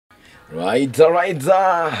Right.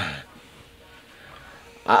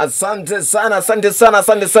 Asante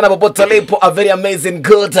sana popote ulipo. A very amazing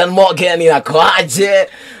good and morning inakoaje?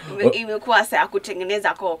 Imekuwa saa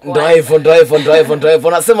kutengeneza koko. Ndio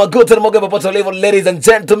hivyo. Nasema good and morning popote ulipo, ladies and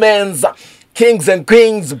gentlemen, kings and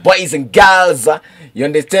queens, boys and girls. You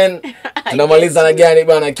understand? Tunamaliza na gani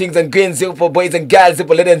bana? Kings and queens, yupo boys and girls,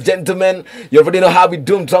 yupo ladies and gentlemen. You already know how we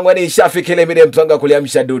do. Mtwangu ni shafiki ile video mtwangu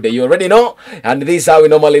kuliamsha dude. You already know. And this is how we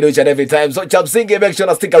normally do each and every time. So chapsingi, make sure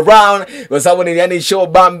to stick around. Kwa sababu ni yani show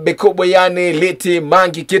bambi kubwa, yani liti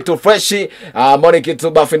mangi kitu freshi. Moni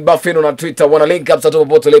kitu buffin una Twitter. Wana link up Sato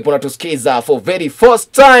popote ulipo unatusikiza for very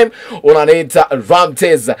first time. Unaniita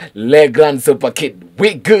Ramtez, Le Grand Super Kid.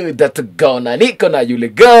 We good at gonna niko na yule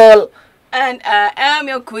girl. And I am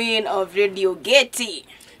your queen of Radio Getty.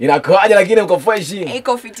 Inakoaje lakini mko fresh?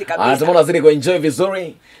 Iko fiti kabisa. Anasema unazidi kuenjoy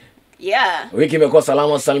vizuri. Yeah. Wiki imekuwa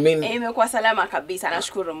salama salmin. Imekuwa salama kabisa,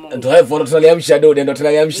 nashukuru Mungu. Ndio hivyo tunaliamsha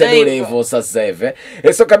dude, hivyo sasa hivi.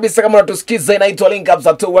 So kabisa kama unatusikiza inaitwa Link Up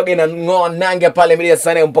Sato wage na Ngomma pale media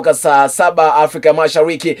sana mpaka saa 7 Afrika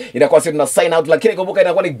Mashariki. Inakuwa sisi tuna sign out, lakini kumbuka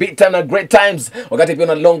inakuwa ni big time na great times. Wakati pia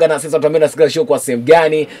unalonga na sisi tutamenda sikia show kwa sehemu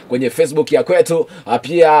gani kwenye Facebook ya kwetu.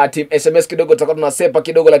 Pia team SMS kidogo tutakuwa tunasepa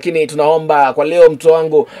kidogo, lakini tunaomba kwa leo mtu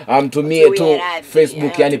wangu mtumie tu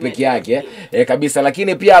Facebook yani peke yake. Kabisa,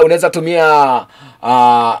 lakini pia unaweza tumia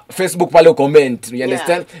Facebook pale comment, you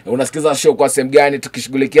understand? Unasikiza show kwa sehemu gani,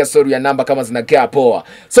 tukishughulikia story ya namba kama zinakaa poa.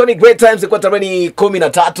 So ni great times kwa tarehe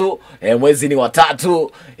 13, mwezi ni wa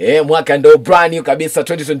 3, mwaka ndio brand new kabisa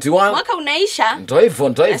 2021. Mwaka unaisha. Ndio hivyo.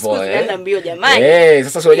 Tunaenda mbio jamani.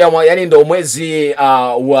 Sasa unajua yani ndio mwezi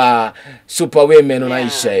wa super women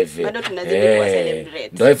unaisha hivi. Bado tunazidi kwa celebrate.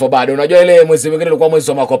 Ndio hivyo bado. Unajua ile mwezi mwingine ulikuwa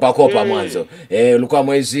mwezi wa makopa mwanzo. Ulikuwa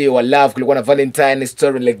mwezi wa love, kulikuwa na Valentine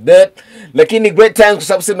story like that. Lakini great times kwa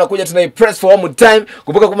sababu sisi tunakuja tunaipress for one more time.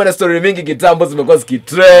 Kumbuka kumbe na story mingi kitambo zimekuwa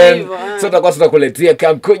zikitrend. So tutakuwa tunakuletea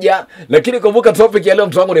kama kuja. Lakini kumbuka topic ya leo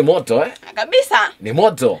mtu wangu ni moto Kabisa. Ni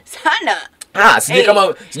moto Sana.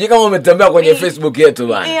 Sijui kama umetembea kwenye Facebook yetu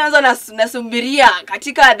bana. Anza nasubiria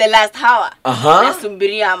katika the last hour.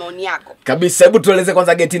 Nasubiria maoni yako. Kabisa, hebu tueleze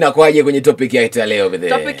kwanza Getty na kwaje kwenye topic yetu ya leo bidhe.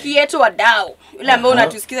 Topic yetu wadau. Yule ambao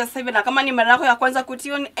unatusikiza sasa hivi na kama ni mara yako ya kwanza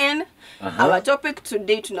kutune in. Our topic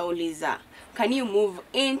today tunauliza, can you move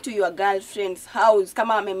into your girlfriend's house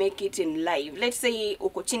kama ame make it in life? Let's say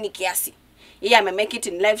uko chini kiasi. Yeye ame make it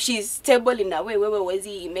in life, she's stable in a way, wewe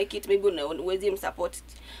huwezi make it, maybe huwezi msupport.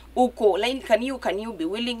 Uko like can you be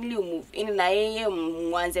willingly move in na yeye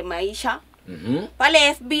mwanze maisha?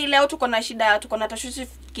 Pale FB leo tuko na shida, tuko na tashwishi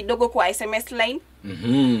kidogo kwa SMS line.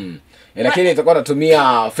 Lakini tutakuwa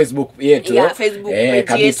natumia Facebook yetu. Facebook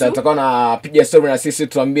kabisa tutakuwa napiga story na sisi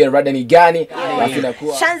tuambie rada ni gani. Alafu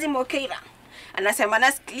inakuwa Shanzi Mokeira anasema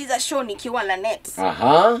nasikiliza show nikiwa la net.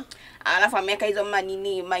 Alafu ameweka hizo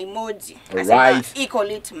manini my emoji. Anasema iko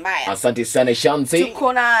lit mbaya. Asante sana Shanzi.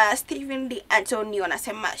 Tuko na Steven D Antonio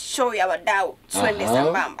anasema show ya wadau twende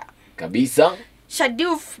sambamba. Kabisa.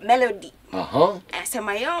 Shaduf Melody.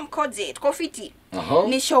 Anasema yo mkoje tuko fiti.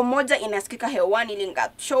 Ni show moja inasikika hewani Link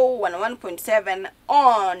Up show 101.7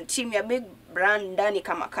 on team ya Big Brand ndani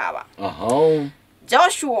kama kawa.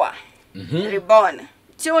 Joshua Reborn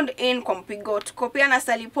tuned in kwa mpigo. Tuko pia na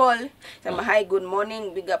Sally Paul sema hi good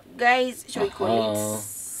morning big up guys show iko lit.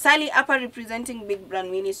 Sally hapa representing Big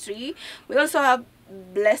Brand Ministry. We also have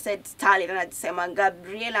Blessed Starlet anasema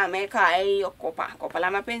Gabriela ameka hiyo kopa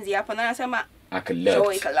la mapenzi hapo na anasema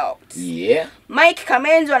show iko lit. Mike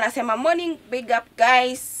Kamenzo anasema morning big up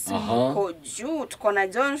guys. Ko juu tuko na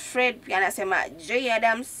John Fred pia anasema J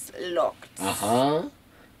Adams locked.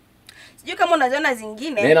 Sijui kama unaziona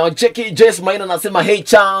zingine. Na cheki Jess Maina anasema hey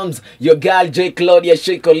charms your girl J Claudia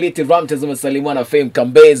Shiko Liti Ramtez umesalimwa na Fame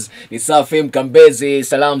Kambezi. Ni saa Fame Kambezi,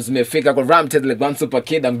 salamu zimefika kwa Ramtez Le Grand Super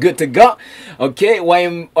Kid, I'm good to go. Okay,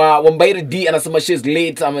 Wambairi D anasema she's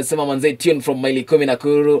late, amesema manze tune from Maili 10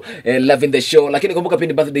 Nakuru, loving the show. Lakini kumbuka pia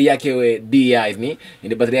ni birthday yake DI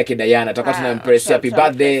ni birthday yake Diana. Tutakuwa tunampress happy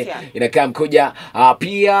birthday inakaa mkuja.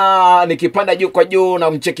 Pia nikipanda juu kwa juu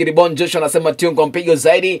na mcheki Ribon Joshua anasema tune kwa mpigo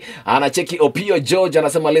zaidi. Cheki Opio George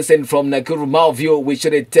anasema listen from Nakuru Malview we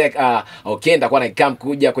should take okay ndakuwa na camp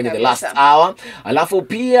kuja kwenye the last hour. Alafu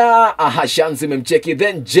pia Shanzi memcheki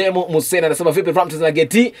then Jemo Musena anasema vipi Ramtez na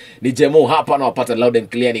Getty? Ni Jemo hapa na wapata loud and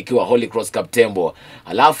clear nikiwa Holy Cross Cup Tembo.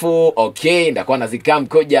 Alafu okay ndakuwa na zikam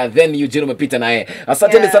kuja then Eugene umepita naye.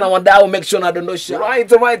 Asante sana wadau, make sure na dondosha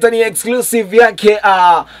right ni exclusive yake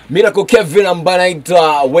Miracle Kevin ambaye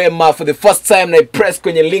anaitwa Wema for the first time na press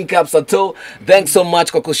kwenye Link Up Sato. Thanks so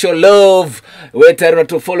much kwa kushow love. love. Wewe tayari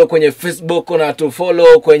unatufollow kwenye Facebook,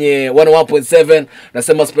 unatufollow kwenye 101.7.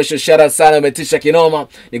 Nasema special shout out sana, umetisha kinoma.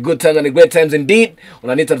 Ni good times and great times indeed.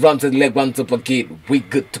 Unanita Ramtez leg one super kid. We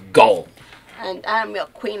good to go. And I'm your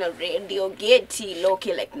queen of radio, Getty Loki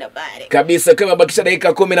like nobody. Kabisa, kwa mabakisha dakika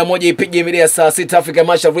 11 ipige mida ya saa 6 Afrika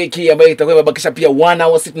Mashariki, ambayo itakuwa mabakisha pia 1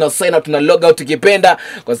 hour, sisi tuna sign out, tuna log out tukipenda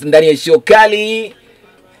kwa ndani ya show kali.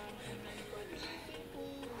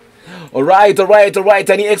 Alright.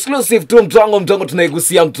 Ni exclusive tu mtongo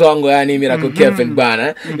tunaigusia mtongo, yani Miracle Kevin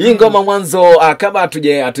bana. Hii ngoma mwanzo kama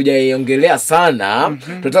hatujaiongelea sana,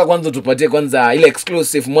 tunataka kwanza tupatie kwanza ile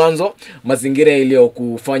exclusive mwanzo, mazingira ile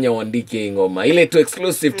kufanya uandike ngoma. Ile tu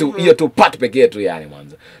exclusive tu, hiyo tu part pekee tu yani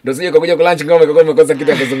mwanzo. Ndio sije kuja ku launch ngoma kwa imekosa kitu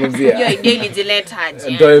ya kuzungumzia. Hiyo idea ilileta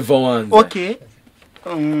aje? Ndio hivyo mwanzo. Okay.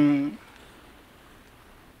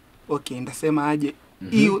 Okay, ndasema aje.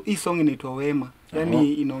 Hii song inaitwa Wema.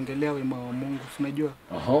 Yani inaongelea wema wa Mungu, unajua?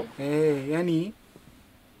 Yani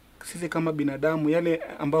sisi kama binadamu yale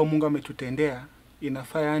ambao Mungu ametutendea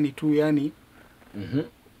inafaa yani tu yani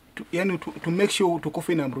to make sure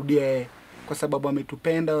tukufu inamrudia yeye, kwa sababu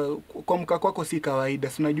ametupenda. Kwa mka kwako si kawaida,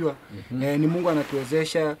 unajua? Ni Mungu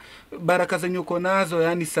anatuwezesha. Baraka zenye uko nazo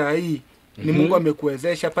yani saa hii ni Mungu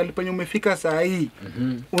amekuwezesha. Pale penye umefika saa hii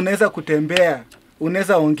unaweza kutembea,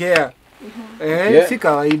 unaweza ongea. Si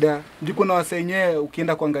kawaida. Ndio kuna wasenyewe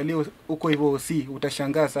ukienda kuangalia huko hivyo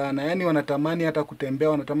utashangaa sana. Yani wanatamani hata kutembea,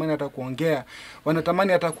 wanatamani hata kuongea,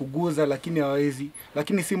 wanatamani hata kuguza, lakini hawawezi.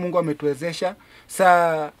 Lakini si Mungu ametuwezesha.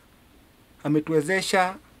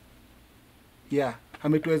 Ametuwezesha.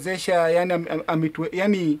 Ametuwezesha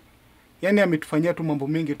yani ametufanyia tu mambo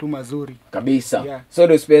mengi tu mazuri kabisa. So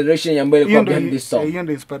the inspiration ambayo ilikuwa behind this song. Hiyo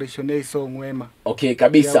ndio inspiration ya song Wema. Okay,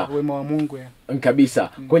 kabisa. Wema wa Mungu kabisa.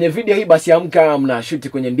 Kwenye video hii basi amka mnashoot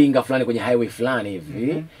kwenye ndinga fulani, kwenye highway fulani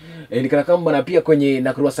hivi. Nikana kama na pia kwenye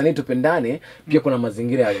na Kurwasani Tupendane pia kuna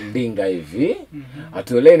mazingira ya ndinga hivi.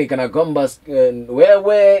 Atueleni kana kwamba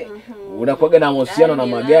wewe unakuaga na mahusiano na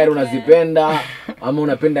magari, unazipenda ama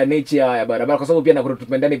unapenda nature ya barabara, kwa sababu pia na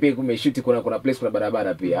Tupendane pia kumeshoot kuna place kuna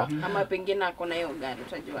barabara pia. Ama pengine kuna hiyo gari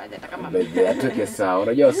utajuaje hata kama atoke sawa.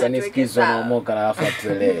 Unajua wasanii sikizo na umoka na afa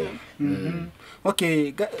tuelewe.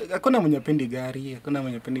 Okay, hakuna mwenye pendi gari, hakuna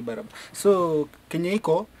mwenye pendi barabara. So Kenya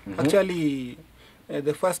iko actually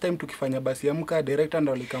the first time tukifanya basi amka, director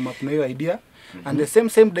ndo alikama up na hiyo idea, and the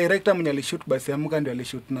same director mwenye alishoot basi amka ndio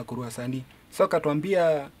alishoot na Kurwasani. So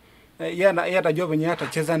akatuambia yeye atajua venye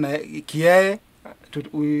atacheza na kiae,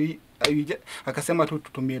 akasema tu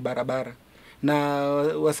tutumie barabara. Na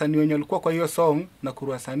wasanii wenye walikuwa kwa hiyo song na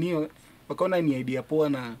Kurwasani wakaona ni idea poa,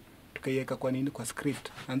 na tukaiweka kwa script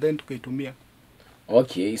and then tukaitumia.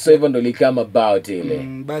 Okay, so hivyo ndo likama about ile.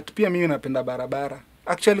 But pia mimi napenda barabara.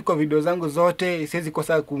 Actually kwa video zangu zote siwezi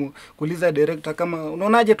kosa kuuliza director kama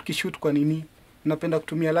unaonaje tukishoot kwa nini. Napenda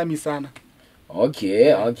kutumia lami sana.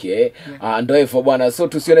 Okay. Ndio hivyo bwana. So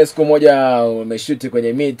tusione siku moja umeshoot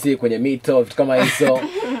kwenye miti, kwenye mito, vitu kama hizo.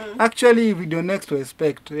 Actually video next to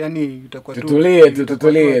expect, yani itakuwa tu tutulie tu.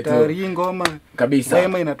 Tayari ngoma kabisa.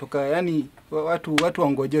 Wema inatoka, yani watu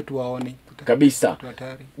wangoje tu waone. Kabisa.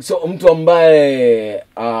 So mtu ambaye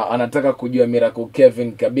anataka kujua Miracle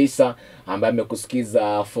Kevin kabisa, ambaye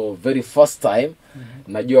amekusikiza for very first time,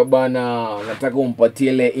 najua bwana nataka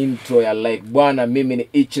umpatie ile intro ya like bwana mimi ni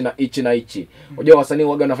ichi na ichi. Unajua wasanii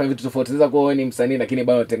waga wanafanya vitu tofauti. Sasa kwa wewe ni msanii lakini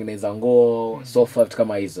bado unatengeneza nguo, sofa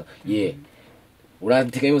kama hizo.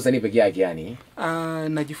 Unategemea msanii peke yake yani?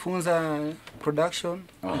 Najifunza production,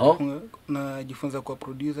 najifunza kwa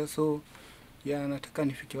producer, so nataka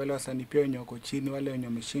nifike wale wasanii pia wenye wako chini, wale wenye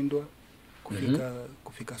wameshindwa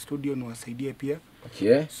kufika studio niwasaidie pia.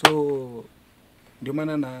 Okay. So ndio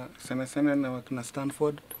maana na sana na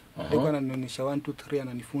Stanford ndio ananionyesha 1 2 3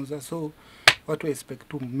 ananifunza, so watu expect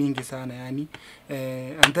tu mingi sana yani.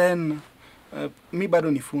 And then mi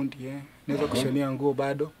bado ni fundi naweza kushonia nguo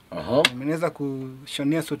bado. Naweza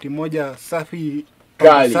kushonia suti moja safi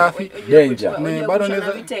safi danger. Bado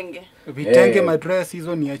naweza vitenge madress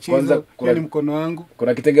hizo ni achizo ni mkono wangu.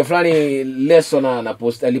 Kuna kitenge fulani Leso na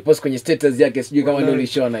post alipost kwenye status yake, sijui kama ndio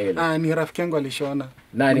ulishona ile. Ni rafiki yangu alishona.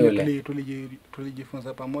 Nani yule?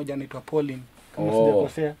 Tulijifunza pamoja, anaitwa Pauline kama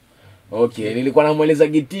sijakosea. Okay, nilikuwa namueleza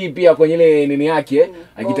Giti pia kwenye ile nini yake,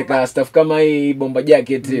 akitaka stuff kama hii bomba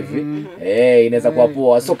jacket hivi. Inaweza kuwa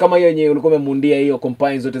poa. So kama hiyo yenyewe ulikuwa umemundia hiyo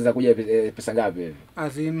combine zote za kuja pesa ngapi hivi?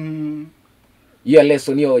 As in hiyo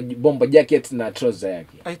lesson hiyo bomba jacket na trouser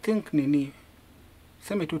yake. I think nini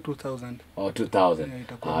sema tu 2000.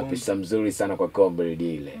 2000. Pesa mzuri sana kwa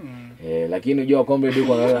comrade ile. Lakini unajua comrade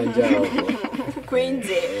yuko na njaa huko. huko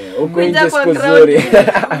nje. Huko nje siku nzuri.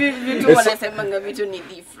 Vitu wanasema vitu ni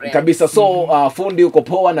different. Kabisa. So fundi uko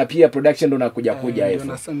poa na pia production ndo nakuja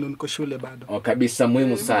hivyo. Ndio niko shule bado. Kabisa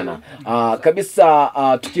muhimu sana. Kabisa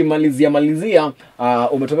tukimalizia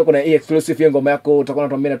umetoka kuna exclusive ya ngoma yako utakuwa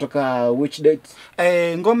unatuambia natoka which date?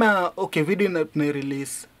 Ngoma video tuna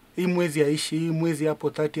release hii mwezi hii mwezi hapo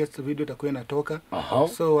 30th video itakuwa inatoka.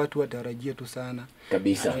 So watu watarajia tu sana.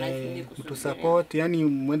 Kabisa. To support, yani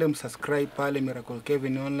mwende msubscribe pale Miracle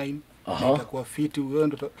Kevin online. Itakuwa fit, wewe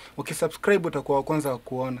ndo ukisubscribe utakuwa wa kwanza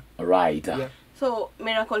kuona. Right. Yeah. So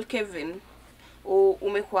Miracle Kevin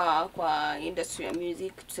umekuwa kwa industry ya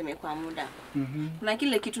music tuseme kwa muda. Kuna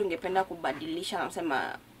kile kitu ungependa kubadilisha na kusema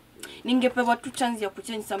ningepewa tu chance ya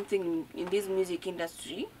kuchange something in this music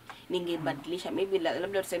industry, ningebadilisha maybe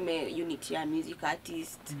labda tuseme unity ya music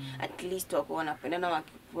artist, at least wako wanapendana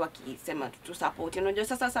wakisema tu support. Unajua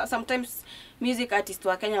sasa sometimes music artist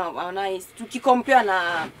wa Kenya wana tukicompare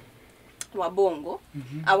na wabongo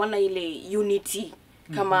hawana ile unity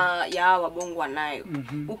kama ya wabongo wanayo.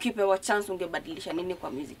 Ukipewa chance ungebadilisha nini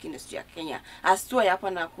kwa music industry ya Kenya astua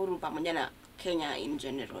hapa na Nakuru pamoja na Kenya in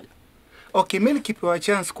general? Mimi nikipewa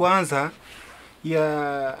chance kwanza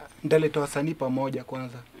ya ndaleta wasanii pamoja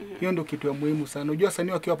kwanza. Hiyo ndio kitu ya muhimu sana. Unajua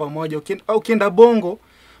wasanii wakiwa pamoja, ukienda bongo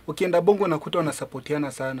unakuta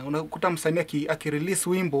wanasupportiana sana. Unakuta msanii akirelease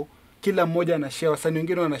wimbo kila mmoja ana share, wasanii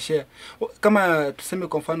wengine wana share. Kama tuseme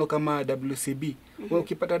kwa mfano kama WCB,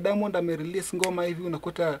 ukipata Diamond amerelease ngoma hivi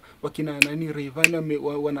unakuta wakina Rayvanny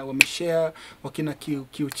wameshare, wakina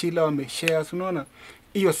Kiuchila wameshare, unaona?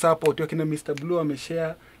 Hiyo support wakina Mr Blue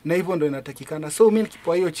wameshare na hivyo ndio inatakikana. So mimi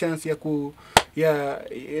nikipewa hiyo chance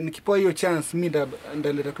nikipewa hiyo chance mimi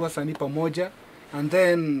ndaleta tu wasanii pamoja and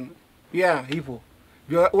then hivyo.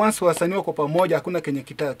 Once wasanii wako pamoja hakuna kenye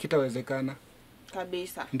kitawezekana.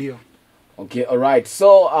 Kabisa. Ndio. Okay, alright.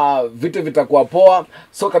 So vitu vitakuwa poa.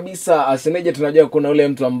 So kabisa Seneja tunajua kuna ule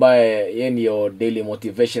mtu ambaye yeye ndio daily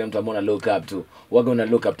motivation, mtu ambaye una look up to. Waga una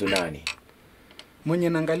look up to nani? Mwenye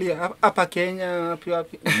naangalia hapa Kenya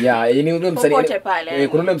wapi? Yani ule msanii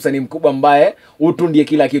kuna ule msanii mkubwa ambaye utu ndiye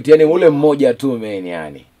kila kitu. Yani ule mmoja tu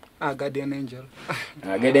yani. Guardian Angel.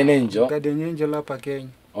 Guardian Angel hapa Kenya.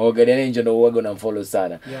 Guardian Angel ndo uwaga unamfollow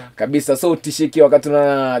sana. Kabisa. So utishiki wakati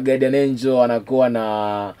unaona Guardian Angel anakuwa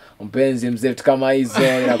na mpenzi mzee kama hizo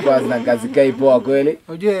inakuwa zina kazi kai poa kweli.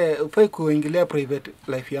 Unajua ufai kuingilia private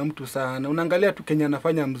life ya mtu sana. Unaangalia tu Kenya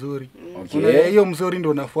anafanya mzuri. Hiyo mzuri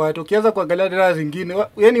ndio unafuata. Ukianza kuangalia dada zingine,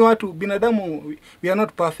 yani watu binadamu we are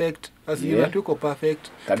not perfect. Tuko perfect.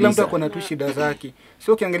 Kila mtu akona tu shida zake.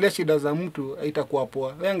 So ukiangalia shida za mtu haitakuwa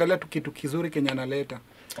poa. Wewe angalia tu kitu kizuri Kenya analeta.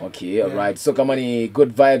 Okay, alright. So kama ni good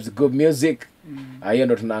vibes, good music, hiyo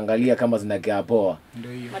ndo tunaangalia kama zinakaa poa.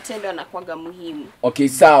 Ndio hiyo. Matendo yanakuwa muhimu. Okay,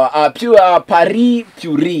 sawa. Pure Paris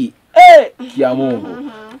Puri. Kia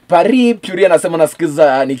Mungu. Paris Puri anasema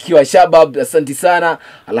nasikiza nikiwa Shabab, asante sana.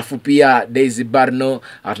 Alafu pia Daisy Barno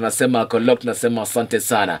tunasema Kolok, tunasema asante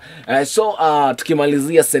sana. So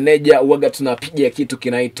tukimalizia Seneja uwaga tunapiga kitu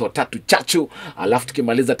kinaitwa Tatu Chachu. Alafu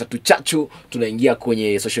tukimaliza Tatu Chachu tunaingia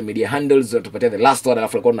kwenye social media handles, tunapatia the last word,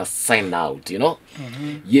 alafu tuna sign out, you know?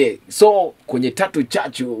 So kwenye Tatu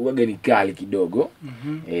Chachu uwaga ni kali kidogo.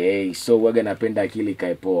 So uwaga napenda akili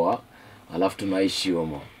kae poa. Alafu tunaishi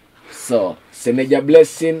humo. So Seneja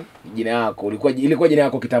Blessing jina yako ilikuwa jina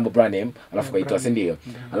yako kitambo brand name, alafu kaitwa si ndio?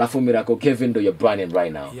 Alafu Miracle Kevin ndio your brand name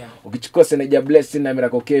right now. Ukichukua Seneja Blessing na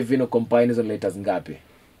Miracle Kevin combine hizo letters ngapi?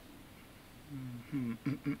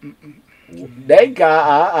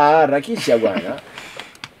 Daika rakisha bwana.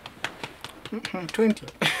 20.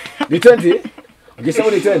 Ni 20?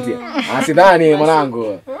 Ukisema ni 20. Sidhani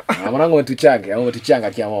mwanangu. Mwanangu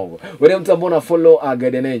umetuchanga kia Mungu. Wewe mtu ambaye una follow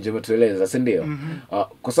Guardian Angel umetueleza, si ndio?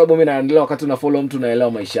 Kwa sababu mimi naendelea wakati una follow mtu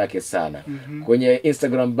naelewa maisha yake sana. Kwenye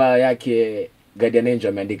Instagram bio yake Guardian Angel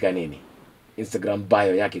ameandika nini? Instagram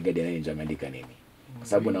bio yake Guardian Angel ameandika nini? Kwa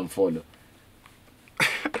sababu namfollow.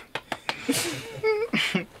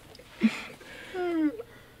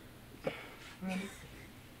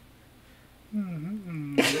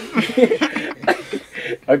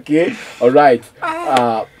 Okay, alright.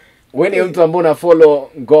 Wewe ni mtu ambaye una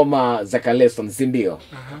follow ngoma za Kaleson, si ndio?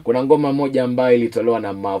 Kuna ngoma moja ambayo ilitolewa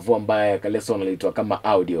na Mavu ambayo Kaleson alitoa kama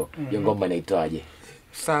audio. Hiyo ngoma inaitwaje?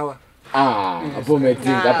 Sawa. Hapo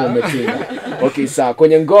umetinga. Okay, sawa.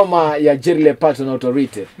 Kwenye ngoma ya Jerry Lepato na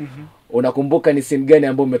Authority, unakumbuka ni scene gani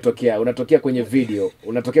ambayo umetokea? Unatokea kwenye video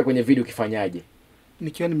ukifanyaje?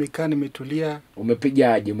 Nikiwa nimekaa nimetulia.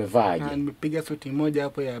 Umepigaje? Umevaaje? Nimepiga suti moja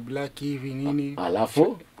hapo ya black hivi nini.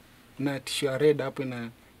 Alafu na t-shirt red hapo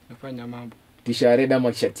inafanya mambo. T-shirt red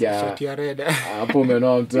ama shati ya red. Hapo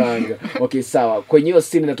umenoa mtanga. Okay, sawa. Kwenye hiyo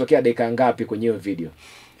scene inatokea dakika ngapi kwenye hiyo video?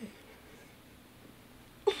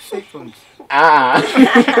 Seconds.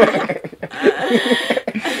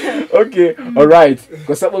 Okay, alright.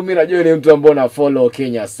 Kwa sababu mimi najua ni mtu ambaye na follow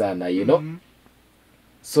Kenya sana, you know.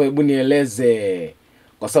 So hebu nieleze,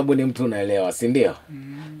 kwa sababu ni mtu unaelewa, si ndio?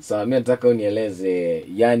 So mimi nataka unieleze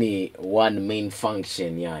yani one main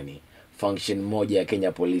function, yani function moja ya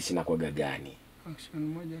Kenya Police na kwa gani? Function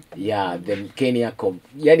moja. Yeah, the Kenya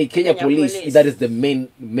yani Kenya Police, that is the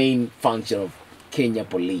main function of Kenya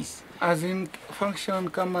Police. As in function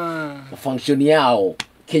kama function yao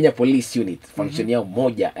Kenya Police Unit, function yao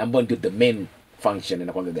moja ambayo ndio the main function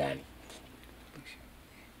inakuwa gani?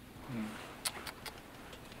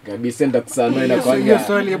 Kabisa ndakusana inakuwa. Hiyo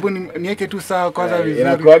swali hebu niweke tu sawa kwanza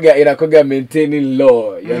vizuri. Inakuwa maintaining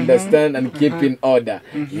law, you understand, and keeping order.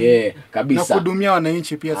 Yeah, kabisa. Na kuhudumia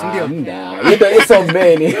wananchi pia, si ndio? Hiyo so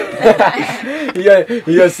main.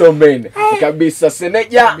 Hiyo so main. Kabisa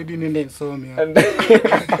Seneja. Bidi nende nsome.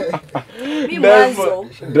 Mimi mwanzo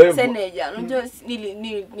Seneja, unajua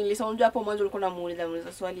nilisonja hapo mwanzo ulikuwa unamuuliza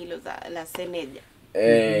swali hilo la Seneja.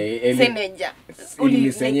 Seneja.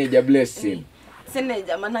 Seneja bless him.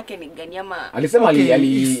 Seneja manake ni gani ama alisema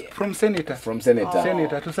ali from senator.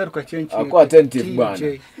 Senator tu sasa kwa change. Kwa attentive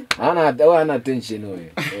bwana. Hana attention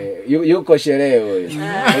huyo. Yuko sherehe huyo.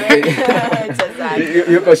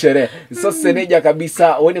 Yuko sherehe. So Seneja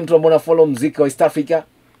kabisa, wewe ni mtu ambaye unafollow muziki wa East Africa?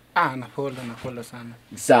 Na follow sana.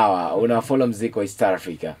 Sawa, unafollow muziki wa East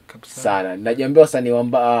Africa. Sana. Najiambia wasanii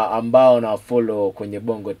ambao na follow kwenye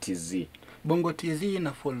Bongo TZ. Bongo TZ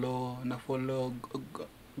na follow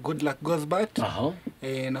Good Luck Gosbert.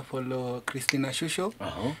 Na follow Christina Shusho.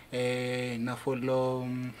 Na follow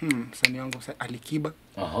msanii wangu Alikiba.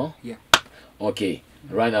 Yeah. Okay.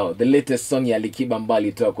 Right now, the latest song ya Alikiba ambayo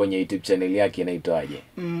alitoa kwenye YouTube channel yake inaitwaje?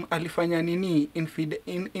 Alifanya nini?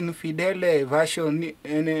 Infidele version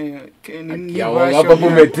hapo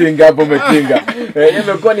umetinga.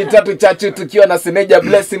 Imekuwa ni tatu chachu tukiwa na Seneja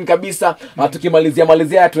blessing kabisa. Tukimalizia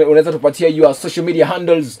unaweza tupatia your social media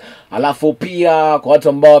handles. Alafu pia kwa watu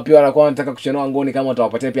ambao pia wanakuwa wanataka kuchonoa ngoni, kama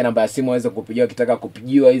utawapatia pia namba ya simu waweze kupigiwa kitaka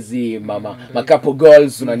kupigiwa hizi makapo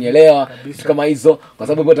girls, unanielewa? Kama hizo, kwa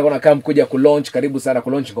sababu wewe utakuwa kama kuja ku-launch, karibu sana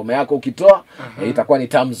ku-launch ngoma yako ukitoa, itakuwa ni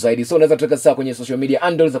tamu zaidi. So unaweza tuweka sawa kwenye social media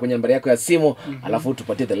handles kwenye namba yako ya simu, alafu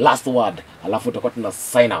tupatie the last word, alafu tutakuwa tuna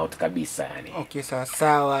sign out kabisa yani. Okay,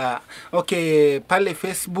 sawa. Okay, pale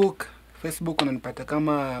Facebook unanipata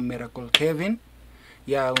kama Miracle Kevin.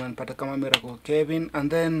 Yeah, unanipata kama Miracle Kevin,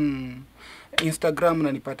 and then Instagram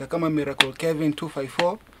unanipata kama Miracle Kevin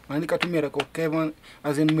 254. Unaandika tu Miracle Kevin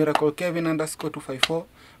as in Miracle Kevin _254,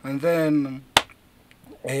 and then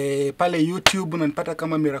pale YouTube unanipata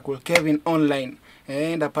kama Miracle Kevin online.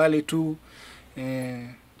 Enda pale tu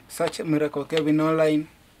search Miracle Kevin online.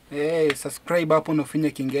 Subscribe hapo na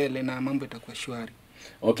ufinye kengele na mambo itakuwa shwari.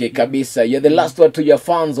 Okay, kabisa. The last word to your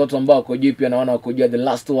fans, watu ambao wako juu pia naona kujua the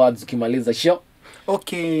last words ukimaliza show.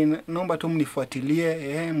 Okay, naomba tu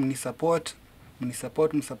mnifuatilie,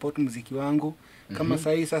 mnisupport muziki wangu. Kama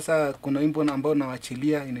sasa kuna wimbo ambao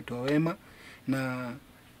nawachilia inaitwa Wema,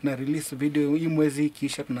 na release video hii mwezi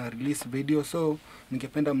kisha tuna release video, so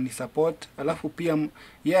ningependa mnisupport. Alafu pia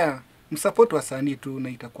msupport wasanii tu na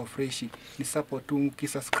itakuwa fresh. Ni support tu,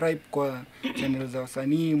 mkisubscribe kwa channel za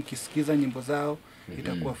wasanii, mkisikiza nyimbo zao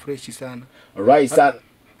itakuwa fresh sana. Right sir.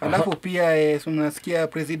 Alafu pia tunasikia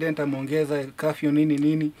president ameongeza curfew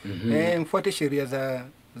nini. Mfuate sheria za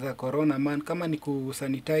corona man, kama ni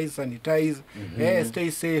sanitize,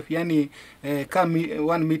 stay safe, yani kama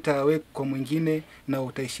 1 meter away kwa mwingine na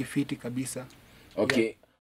utaishi fiti kabisa. Okay.